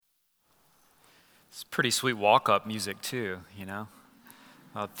It's pretty sweet walk-up music too, you know.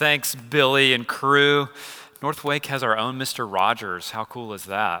 Thanks, Billy and crew. North Wake has our own Mr. Rogers. How cool is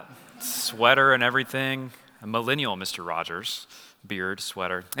that? Sweater and everything. A millennial Mr. Rogers. Beard,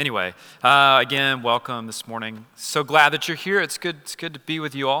 sweater. Anyway, again, welcome this morning. So glad that you're here. It's good to be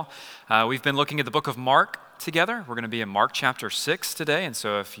with you all. We've been looking at the book of Mark together. We're going to be in Mark chapter 6 today, and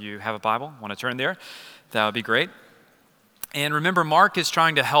so if you have a Bible, want to turn there, that would be great. And remember, Mark is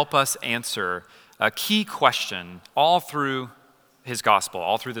trying to help us answer a key question all through his gospel,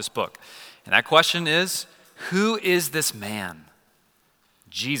 all through this book. And that question is, who is this man?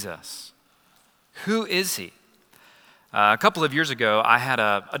 Jesus. Who is he? A couple of years ago, I had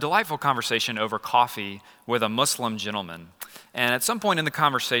a delightful conversation over coffee with a Muslim gentleman. And at some point in the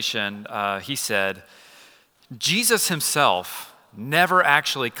conversation, he said, Jesus himself never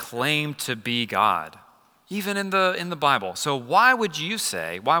actually claimed to be God, even in the Bible. So why would you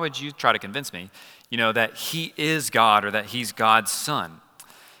try to convince me, that he is God or that he's God's son?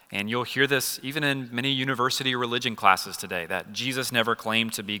 And you'll hear this even in many university religion classes today, that Jesus never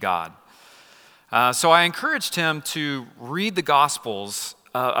claimed to be God. So I encouraged him to read the Gospels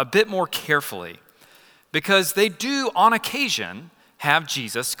a bit more carefully, because they do, on occasion, have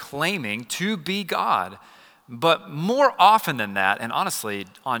Jesus claiming to be God. But more often than that, and honestly,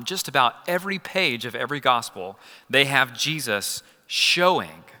 on just about every page of every Gospel, they have Jesus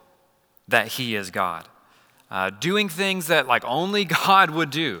showing that he is God. Doing things that only God would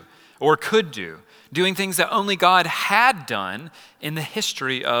do or could do. Doing things that only God had done in the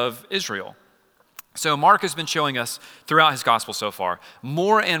history of Israel. So Mark has been showing us throughout his gospel so far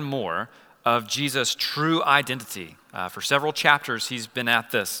more and more of Jesus' true identity. For several chapters he's been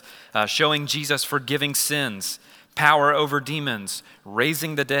at this, showing Jesus forgiving sins, power over demons,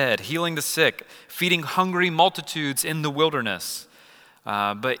 raising the dead, healing the sick, feeding hungry multitudes in the wilderness.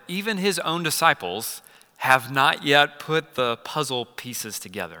 But even his own disciples have not yet put the puzzle pieces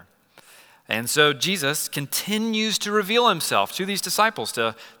together. And so Jesus continues to reveal himself to these disciples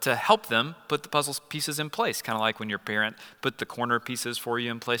to help them put the puzzle pieces in place, kind of like when your parent put the corner pieces for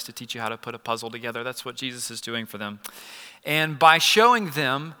you in place to teach you how to put a puzzle together. That's what Jesus is doing for them. And by showing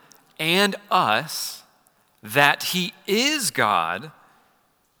them and us that he is God,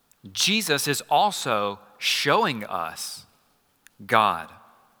 Jesus is also showing us God,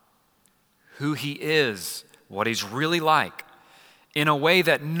 who he is, what he's really like, in a way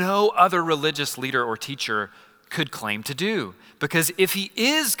that no other religious leader or teacher could claim to do. Because if he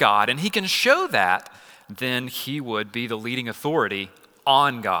is God and he can show that, then he would be the leading authority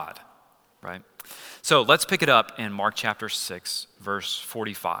on God, right? So let's pick it up in Mark chapter 6, verse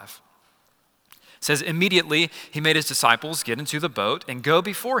 45. It says, immediately he made his disciples get into the boat and go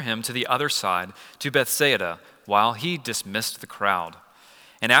before him to the other side, to Bethsaida, while he dismissed the crowd.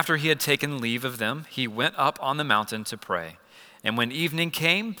 And after he had taken leave of them, he went up on the mountain to pray. And when evening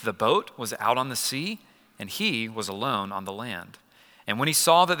came, the boat was out on the sea, and he was alone on the land. And when he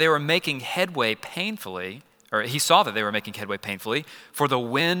saw that they were making headway painfully, for the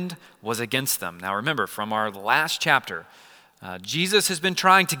wind was against them. Now remember, from our last chapter, Jesus has been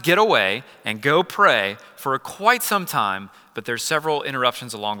trying to get away and go pray for quite some time, but there's several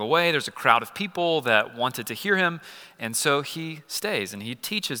interruptions along the way. There's a crowd of people that wanted to hear him, and so he stays, and he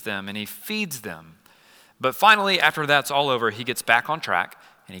teaches them, and he feeds them. But finally, after that's all over, he gets back on track,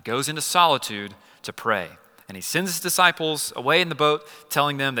 and he goes into solitude to pray. And he sends his disciples away in the boat,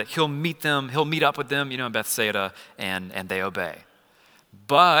 telling them that he'll meet up with them, in Bethsaida, and they obey.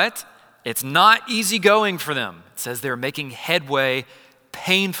 But it's not easy going for them. It says they're making headway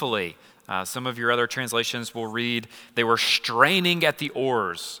painfully. Some of your other translations will read, they were straining at the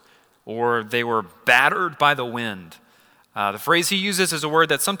oars, or they were battered by the wind. The phrase he uses is a word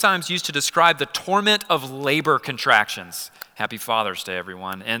that's sometimes used to describe the torment of labor contractions. Happy Father's Day,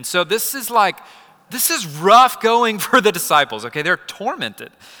 everyone. And so this is rough going for the disciples, okay? They're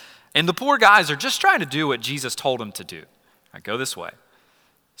tormented. And the poor guys are just trying to do what Jesus told them to do. Right, go this way.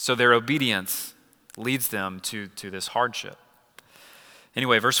 So their obedience leads them to this hardship.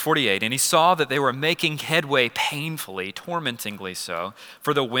 Anyway, verse 48, and he saw that they were making headway painfully, tormentingly so,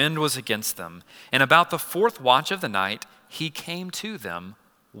 for the wind was against them. And about the fourth watch of the night, he came to them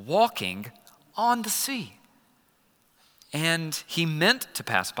walking on the sea. And he meant to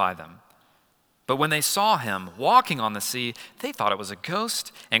pass by them. But when they saw him walking on the sea, they thought it was a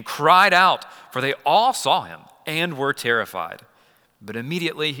ghost and cried out, for they all saw him and were terrified. But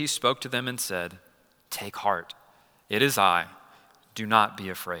immediately he spoke to them and said, "Take heart, it is I. Do not be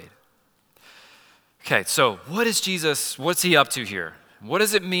afraid." Okay, so what's he up to here? What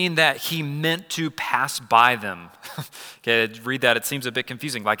does it mean that he meant to pass by them? Okay, read that, it seems a bit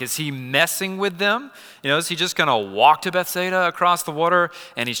confusing. Like, is he messing with them? Is he just gonna walk to Bethsaida across the water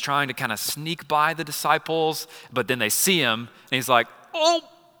and he's trying to kind of sneak by the disciples, but then they see him and he's like, oh,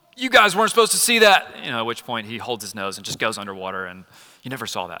 you guys weren't supposed to see that. At which point he holds his nose and just goes underwater and you never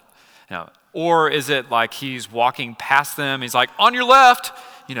saw that. Or is it like he's walking past them, he's like, on your left,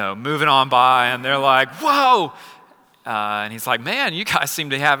 moving on by, and they're like, whoa. And he's like, man, you guys seem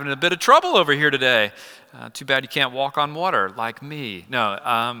to be having a bit of trouble over here today. Too bad you can't walk on water like me. No,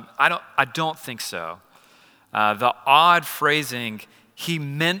 I don't think so. The odd phrasing, he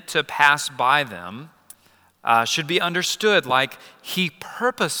meant to pass by them, should be understood like he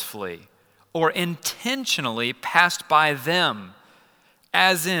purposefully or intentionally passed by them,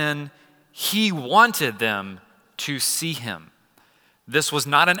 as in he wanted them to see him. This was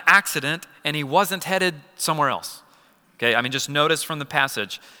not an accident, and he wasn't headed somewhere else. Okay, just notice from the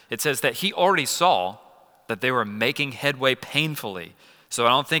passage, it says that he already saw that they were making headway painfully. So I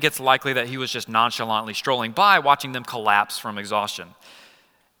don't think it's likely that he was just nonchalantly strolling by, watching them collapse from exhaustion.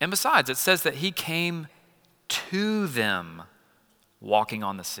 And besides, it says that he came to them walking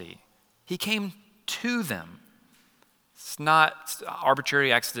on the sea. He came to them. It's not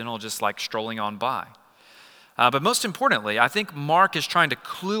arbitrary, accidental, just like strolling on by. But most importantly, I think Mark is trying to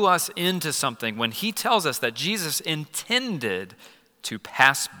clue us into something when he tells us that Jesus intended to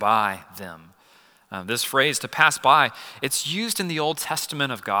pass by them. This phrase, to pass by, it's used in the Old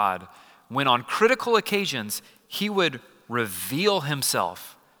Testament of God when on critical occasions he would reveal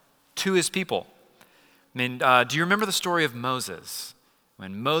himself to his people. Do you remember the story of Moses?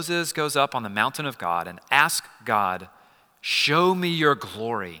 When Moses goes up on the mountain of God and asks God, show me your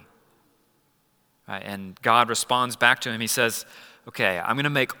glory. And God responds back to him. He says, okay, I'm going to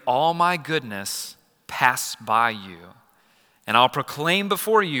make all my goodness pass by you, and I'll proclaim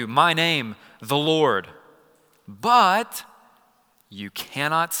before you my name, the Lord. But you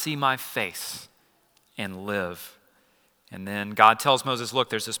cannot see my face and live. And then God tells Moses, look,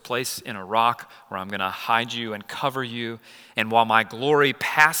 there's this place in a rock where I'm going to hide you and cover you. And while my glory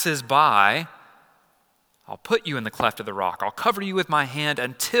passes by, I'll put you in the cleft of the rock. I'll cover you with my hand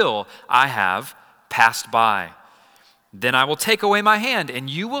until I have passed by. Then I will take away my hand and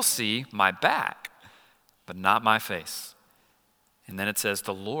you will see my back, but not my face. And then it says,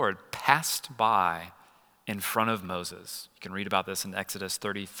 the Lord passed by in front of Moses. You can read about this in Exodus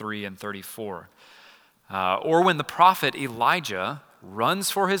 33 and 34. Or when the prophet Elijah runs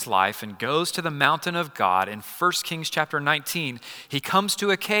for his life and goes to the mountain of God in 1 Kings chapter 19, he comes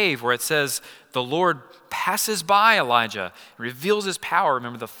to a cave where it says the Lord passes by Elijah, reveals his power.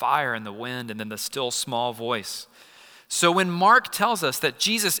 Remember the fire and the wind and then the still small voice. So when Mark tells us that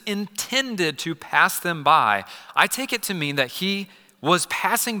Jesus intended to pass them by, I take it to mean that he was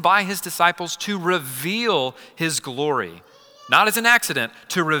passing by his disciples to reveal his glory. Not as an accident,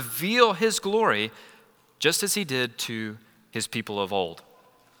 to reveal his glory, just as he did to his people of old.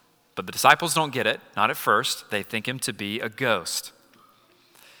 But the disciples don't get it, not at first. They think him to be a ghost.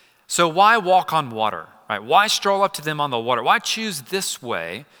 So why walk on water? Right? Why stroll up to them on the water? Why choose this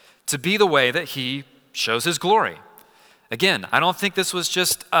way to be the way that he shows his glory? Again, I don't think this was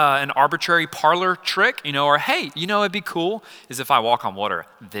just an arbitrary parlor trick, or hey, it'd be cool is if I walk on water.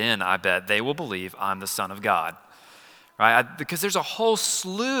 Then I bet they will believe I'm the Son of God. Right? Because there's a whole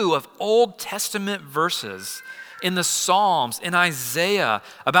slew of Old Testament verses in the Psalms, in Isaiah,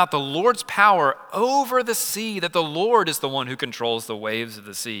 about the Lord's power over the sea, that the Lord is the one who controls the waves of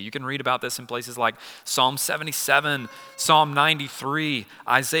the sea. You can read about this in places like Psalm 77, Psalm 93,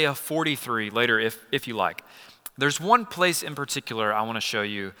 Isaiah 43 later if you like. There's one place in particular I want to show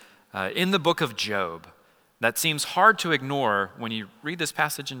you in the book of Job that seems hard to ignore when you read this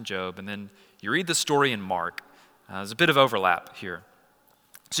passage in Job and then you read the story in Mark. There's a bit of overlap here.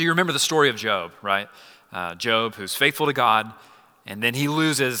 So you remember the story of Job, right? Job, who's faithful to God, and then he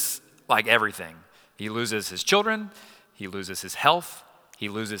loses everything. He loses his children, he loses his health, he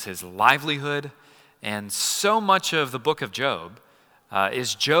loses his livelihood, and so much of the book of Job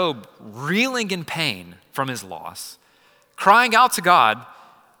is Job reeling in pain from his loss, crying out to God,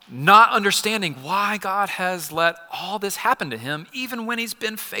 not understanding why God has let all this happen to him, even when he's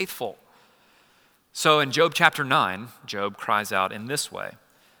been faithful. So in Job chapter 9, Job cries out in this way.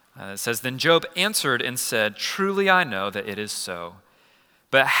 It says, then Job answered and said, truly I know that it is so.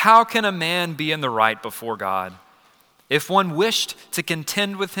 But how can a man be in the right before God? If one wished to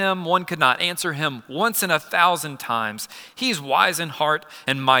contend with him, one could not answer him once in 1,000 times. He's wise in heart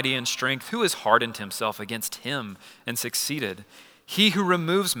and mighty in strength. Who has hardened himself against him and succeeded? He who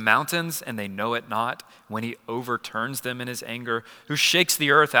removes mountains and they know it not, when he overturns them in his anger, who shakes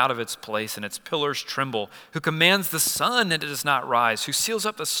the earth out of its place and its pillars tremble, who commands the sun and it does not rise, who seals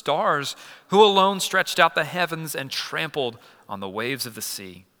up the stars, who alone stretched out the heavens and trampled on the waves of the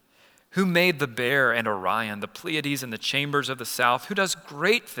sea, who made the Bear and Orion, the Pleiades and the chambers of the south, who does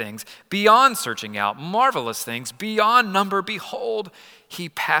great things beyond searching out, marvelous things beyond number. Behold, he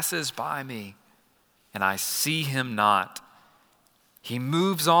passes by me, and I see him not. He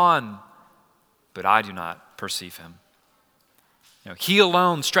moves on, but I do not perceive him. He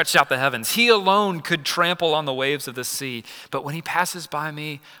alone stretched out the heavens. He alone could trample on the waves of the sea. But when he passes by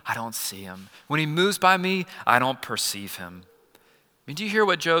me, I don't see him. When he moves by me, I don't perceive him. Do you hear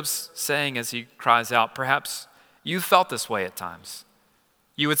what Job's saying as he cries out? Perhaps you felt this way at times.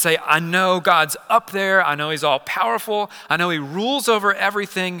 You would say, I know God's up there. I know he's all powerful. I know he rules over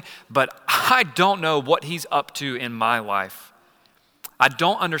everything, but I don't know what he's up to in my life. I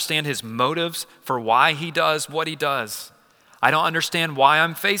don't understand his motives for why he does what he does. I don't understand why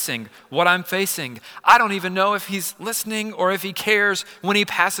I'm facing what I'm facing. I don't even know if he's listening or if he cares when he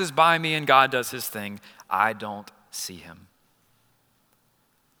passes by me and God does his thing. I don't see him.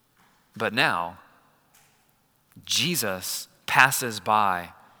 But now, Jesus passes by,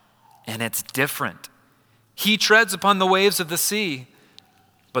 and it's different. He treads upon the waves of the sea,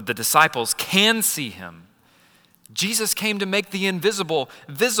 but the disciples can see him. Jesus came to make the invisible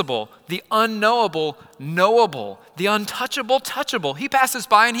visible, the unknowable knowable, the untouchable touchable. He passes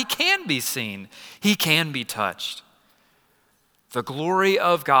by and he can be seen. He can be touched. The glory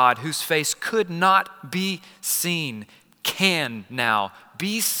of God, whose face could not be seen, can now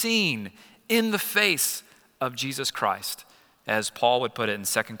be seen in the face of Jesus Christ, as Paul would put it in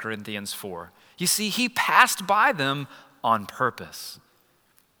 2 Corinthians 4. You see, he passed by them on purpose.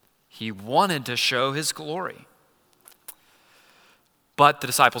 He wanted to show his glory. But the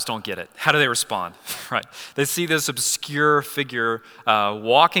disciples don't get it. How do they respond? Right? They see this obscure figure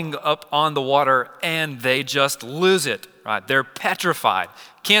walking up on the water, and they just lose it. Right? They're petrified.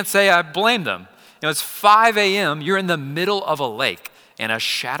 Can't say I blame them. It's 5 a.m. You're in the middle of a lake, and a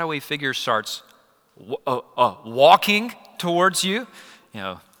shadowy figure starts walking towards you.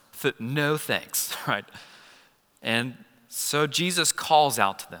 No thanks. Right? And so Jesus calls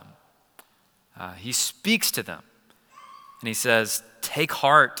out to them. He speaks to them, and he says, "Take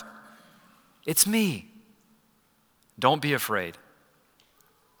heart, it's me. Don't be afraid."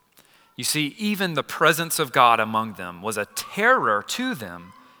 You see, even the presence of God among them was a terror to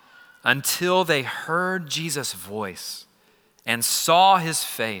them until they heard Jesus' voice and saw his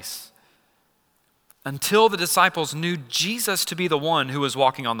face. Until the disciples knew Jesus to be the one who was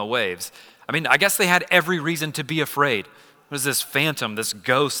walking on the waves. I guess they had every reason to be afraid. What is this phantom, this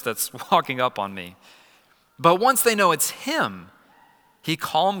ghost that's walking up on me? But once they know it's him, he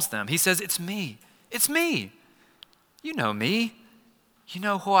calms them. He says, "It's me. It's me. You know me. You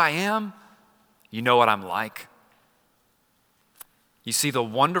know who I am. You know what I'm like." You see, the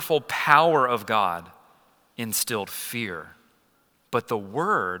wonderful power of God instilled fear. But the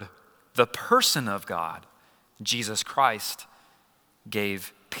Word, the person of God, Jesus Christ,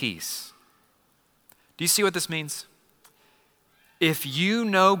 gave peace. Do you see what this means? If you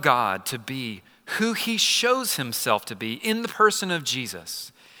know God to be who he shows himself to be in the person of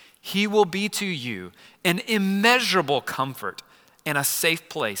Jesus, he will be to you an immeasurable comfort and a safe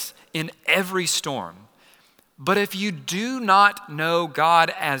place in every storm. But if you do not know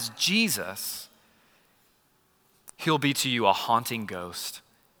God as Jesus, he'll be to you a haunting ghost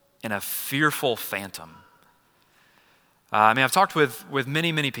and a fearful phantom. I've talked with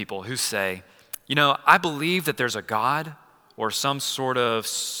many, many people who say, I believe that there's a God or some sort of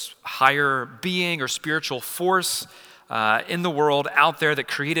higher being or spiritual force in the world out there that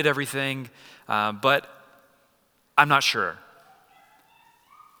created everything, but I'm not sure.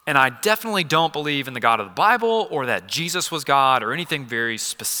 And I definitely don't believe in the God of the Bible or that Jesus was God or anything very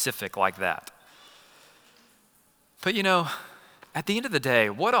specific like that. But at the end of the day,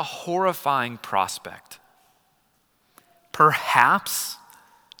 what a horrifying prospect. Perhaps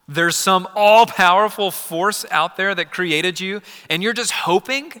there's some all-powerful force out there that created you, and you're just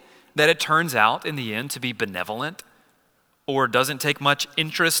hoping that it turns out in the end to be benevolent or doesn't take much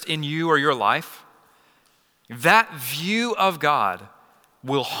interest in you or your life. That view of God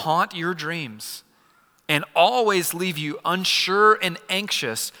will haunt your dreams and always leave you unsure and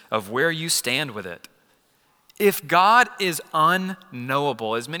anxious of where you stand with it. If God is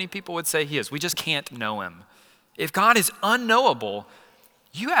unknowable, as many people would say he is, we just can't know him. If God is unknowable,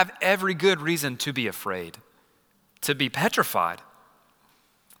 you have every good reason to be afraid, to be petrified.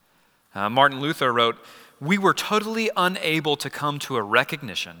 Martin Luther wrote, we were totally unable to come to a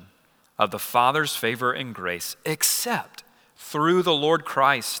recognition of the Father's favor and grace except through the Lord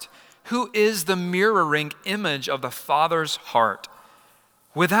Christ, who is the mirroring image of the Father's heart.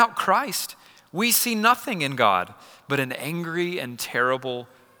 Without Christ, we see nothing in God but an angry and terrible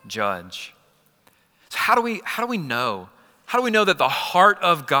judge. So how do we know? How do we know that the heart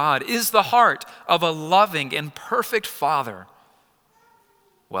of God is the heart of a loving and perfect Father?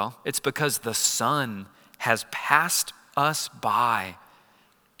 Well, it's because the Son has passed us by,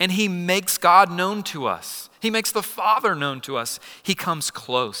 and he makes God known to us. He makes the Father known to us. He comes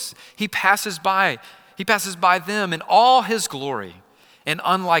close. He passes by them in all his glory. And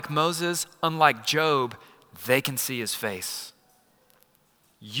unlike Moses, unlike Job, they can see his face.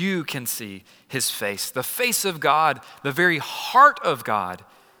 You can see his face, the face of God, the very heart of God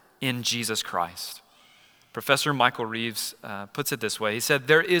in Jesus Christ. Professor Michael Reeves puts it this way. He said,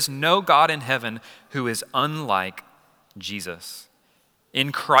 "There is no God in heaven who is unlike Jesus.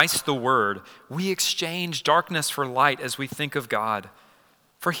 In Christ the Word, we exchange darkness for light as we think of God.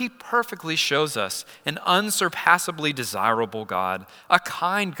 For he perfectly shows us an unsurpassably desirable God, a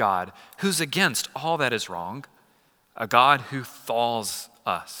kind God who's against all that is wrong, a God who thaws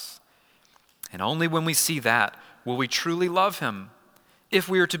us. And only when we see that will we truly love him. If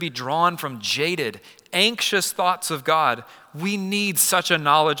we are to be drawn from jaded, anxious thoughts of God, we need such a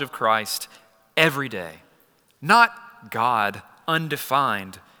knowledge of Christ every day. Not God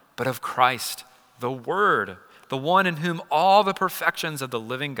undefined, but of Christ, the Word, the one in whom all the perfections of the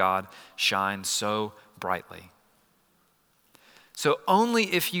living God shine so brightly." So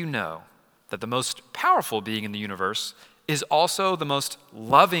only if you know that the most powerful being in the universe is also the most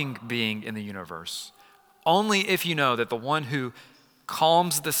loving being in the universe, only if you know that the one who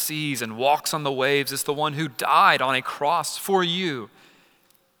calms the seas and walks on the waves is the one who died on a cross for you,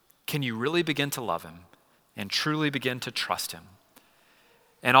 can you really begin to love him and truly begin to trust him.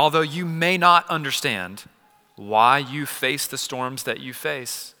 And although you may not understand why you face the storms that you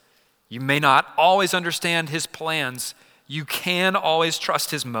face, you may not always understand his plans, you can always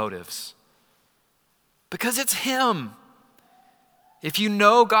trust his motives. Because it's him. If you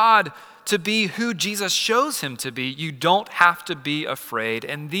know God to be who Jesus shows him to be, you don't have to be afraid.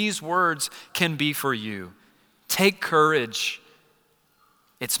 And these words can be for you. Take courage.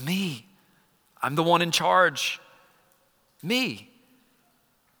 It's me. I'm the one in charge. Me.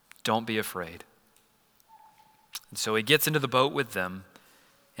 Don't be afraid. And so he gets into the boat with them,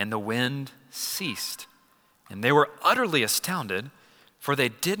 and the wind ceased. And they were utterly astounded, for they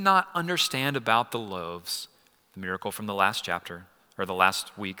did not understand about the loaves, the miracle from the last chapter, or the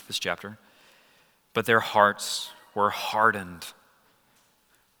last week, this chapter. But their hearts were hardened.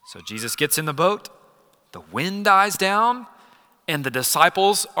 So Jesus gets in the boat, the wind dies down, and the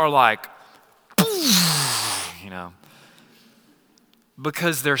disciples are like,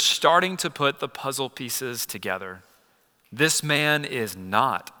 because they're starting to put the puzzle pieces together. This man is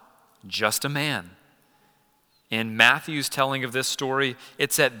not just a man. In Matthew's telling of this story,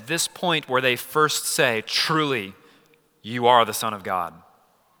 it's at this point where they first say, "Truly, you are the Son of God."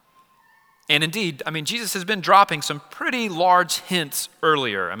 And indeed, Jesus has been dropping some pretty large hints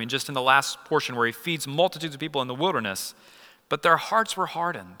earlier. Just in the last portion where he feeds multitudes of people in the wilderness, but their hearts were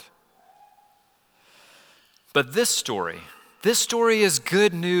hardened. But this story is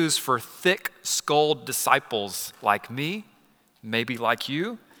good news for thick-skulled disciples like me, maybe like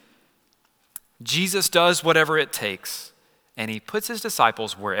you. Jesus does whatever it takes, and he puts his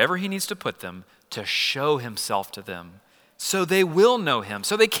disciples wherever he needs to put them to show himself to them, so they will know him,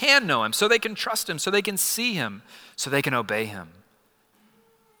 so they can know him, so they can trust him, so they can see him, so they can obey him.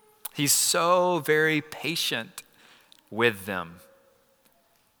 He's so very patient with them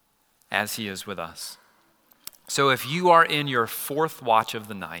as he is with us. So if you are in your fourth watch of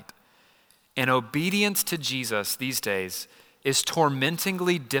the night, and obedience to Jesus these days is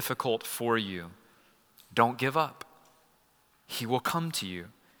tormentingly difficult for you, don't give up. He will come to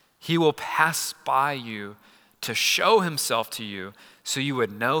you. He will pass by you to show himself to you so you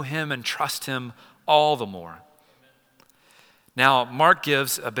would know him and trust him all the more. Now, Mark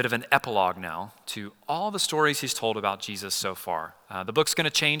gives a bit of an epilogue now to all the stories he's told about Jesus so far. The book's going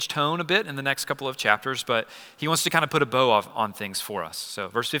to change tone a bit in the next couple of chapters, but he wants to kind of put a bow on things for us. So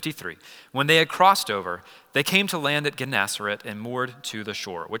verse 53, when they had crossed over, they came to land at Gennesaret and moored to the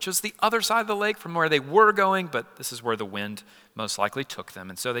shore, which is the other side of the lake from where they were going, but this is where the wind most likely took them.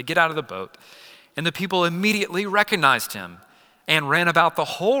 And so they get out of the boat, and the people immediately recognized him and ran about the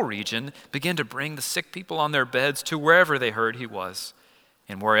whole region, began to bring the sick people on their beds to wherever they heard he was.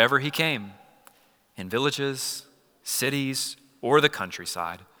 And wherever he came, in villages, cities, or the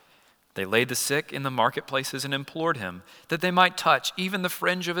countryside, They laid the sick in the marketplaces and implored him that they might touch even the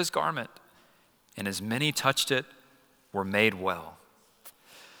fringe of his garment. And as many touched it were made well.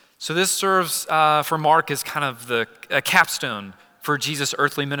 So this serves for Mark as kind of a capstone for Jesus'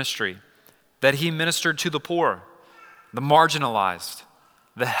 earthly ministry, that he ministered to the poor, the marginalized,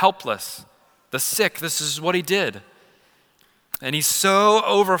 the helpless, the sick. This is what he did. And he's so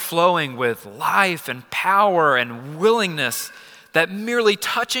overflowing with life and power and willingness that merely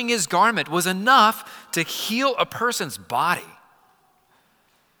touching his garment was enough to heal a person's body.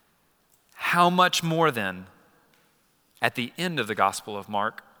 How much more then, at the end of the Gospel of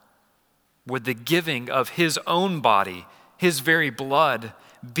Mark, would the giving of his own body, his very blood,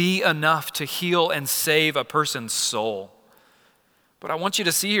 be enough to heal and save a person's soul? What I want you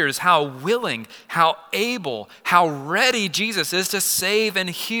to see here is how willing, how able, how ready Jesus is to save and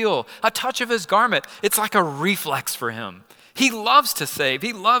heal. A touch of his garment, it's like a reflex for him. He loves to save.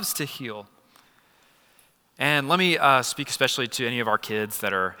 He loves to heal. And let me speak especially to any of our kids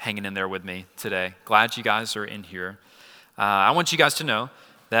that are hanging in there with me today. Glad you guys are in here. I want you guys to know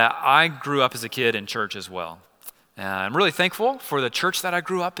that I grew up as a kid in church as well. I'm really thankful for the church that I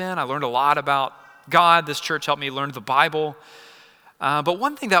grew up in. I learned a lot about God. This church helped me learn the Bible. But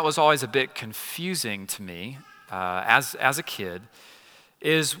one thing that was always a bit confusing to me as a kid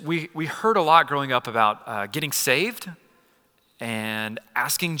is we heard a lot growing up about getting saved and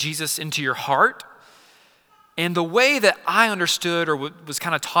asking Jesus into your heart. And the way that I understood or was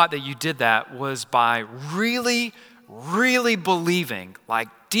kind of taught that you did that was by really, really believing, like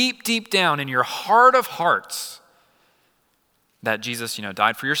deep, deep down in your heart of hearts, that Jesus,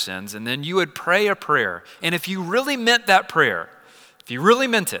 died for your sins. And then you would pray a prayer. And if you really meant that prayer, if you really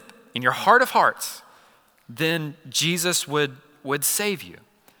meant it in your heart of hearts, then Jesus would save you.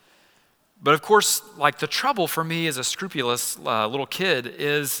 But of course, like the trouble for me as a scrupulous little kid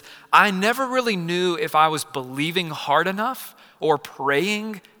is I never really knew if I was believing hard enough or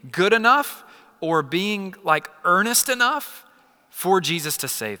praying good enough or being like earnest enough for Jesus to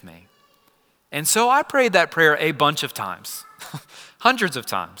save me. And so I prayed that prayer a bunch of times, hundreds of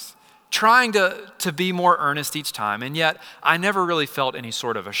times, trying to be more earnest each time. And yet I never really felt any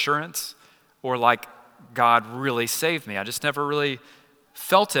sort of assurance or like God really saved me. I just never really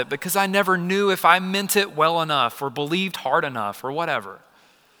felt it because I never knew if I meant it well enough or believed hard enough or whatever.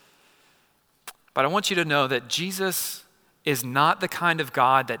 But I want you to know that Jesus is not the kind of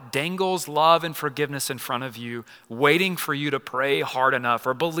God that dangles love and forgiveness in front of you, waiting for you to pray hard enough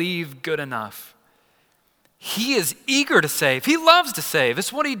or believe good enough. He is eager to save. He loves to save.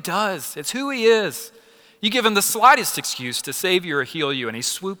 It's what he does. It's who he is. You give him the slightest excuse to save you or heal you, and he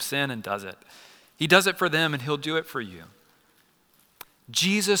swoops in and does it. He does it for them, and he'll do it for you.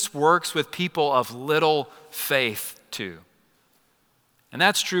 Jesus works with people of little faith too. And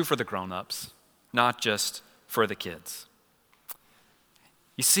that's true for the grown-ups, not just for the kids.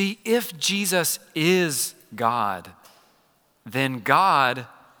 You see, if Jesus is God, then God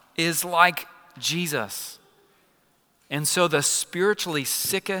is like Jesus. And so the spiritually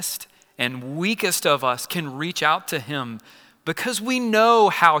sickest and weakest of us can reach out to him because we know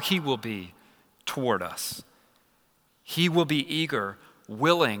how he will be toward us. He will be eager,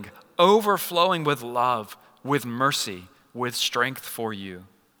 willing, overflowing with love, with mercy, with strength for you.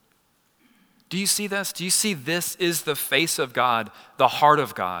 Do you see this? Do you see this is the face of God, the heart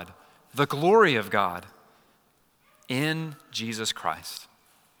of God, the glory of God in Jesus Christ?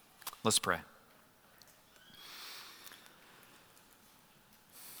 Let's pray.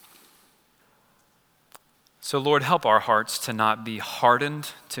 So Lord, help our hearts to not be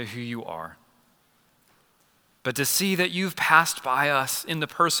hardened to who you are, but to see that you've passed by us in the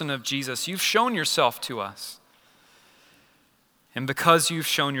person of Jesus. You've shown yourself to us. And because you've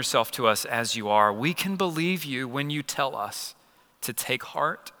shown yourself to us as you are, we can believe you when you tell us to take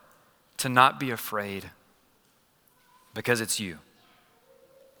heart, to not be afraid, because it's you.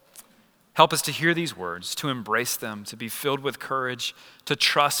 Help us to hear these words, to embrace them, to be filled with courage, to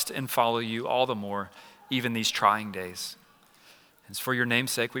trust and follow you all the more, even these trying days. It's for your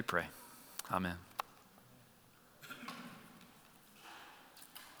name's sake we pray. Amen.